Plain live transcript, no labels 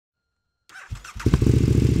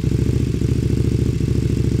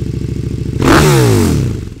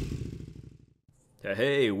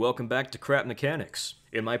Hey, welcome back to Crap Mechanics.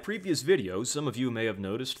 In my previous video, some of you may have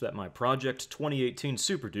noticed that my Project 2018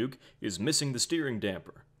 Super Duke is missing the steering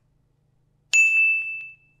damper.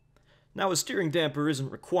 Now, a steering damper isn't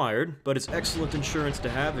required, but it's excellent insurance to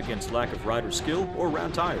have against lack of rider skill or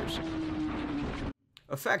round tires.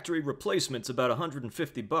 A factory replacement's about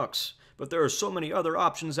 $150, but there are so many other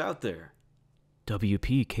options out there.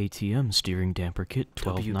 WP KTM steering damper kit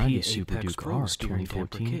 1290 Super Duke R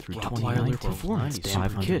 2014 through 2019 performance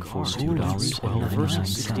damper kit for $2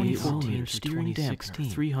 versus 68mm steering damper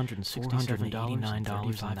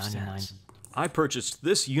 $367.89. I purchased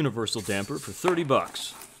this universal damper for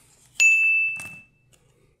 $30.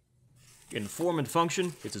 In form and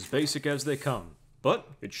function, it's as basic as they come, but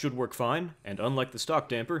it should work fine, and unlike the stock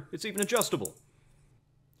damper, it's even adjustable.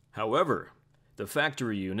 However, the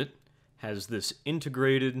factory unit has this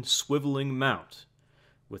integrated swiveling mount.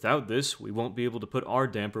 Without this, we won't be able to put our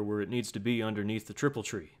damper where it needs to be underneath the triple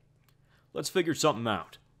tree. Let's figure something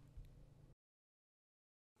out.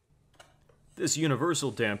 This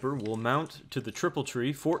universal damper will mount to the triple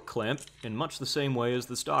tree fork clamp in much the same way as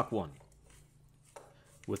the stock one.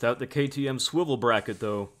 Without the KTM swivel bracket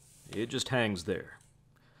though, it just hangs there.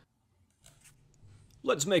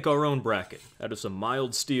 Let's make our own bracket out of some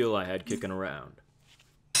mild steel I had kicking around.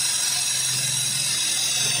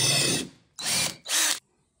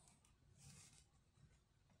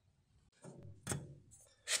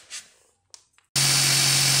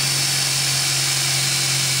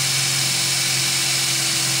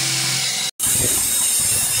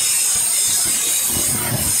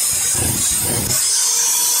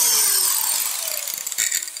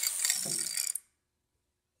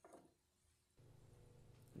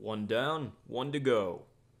 One down, one to go.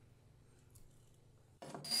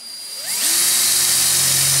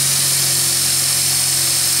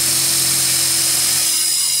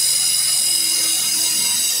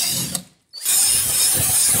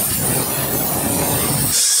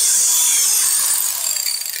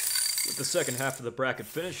 With the second half of the bracket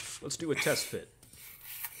finished, let's do a test fit.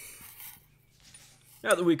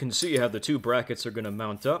 Now that we can see how the two brackets are going to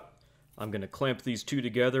mount up, I'm going to clamp these two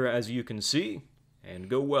together as you can see, and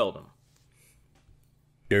go weld them.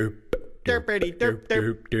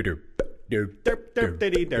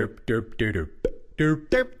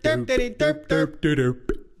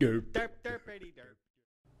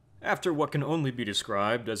 After what can only be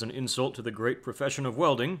described as an insult to the great profession of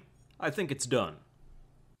welding, I think it's done.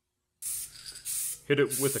 Hit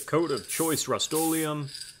it with a coat of choice Rust-Oleum,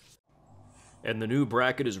 and the new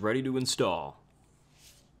bracket is ready to install.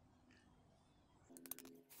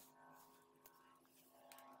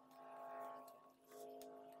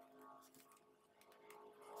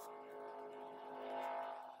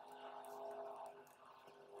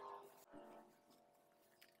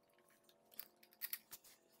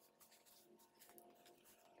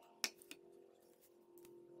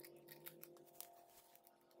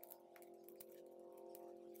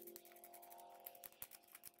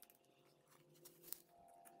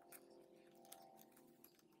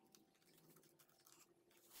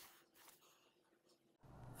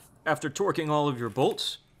 After torquing all of your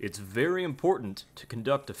bolts, it's very important to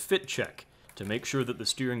conduct a fit check to make sure that the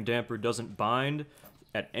steering damper doesn't bind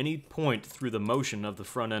at any point through the motion of the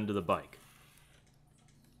front end of the bike.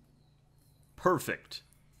 Perfect.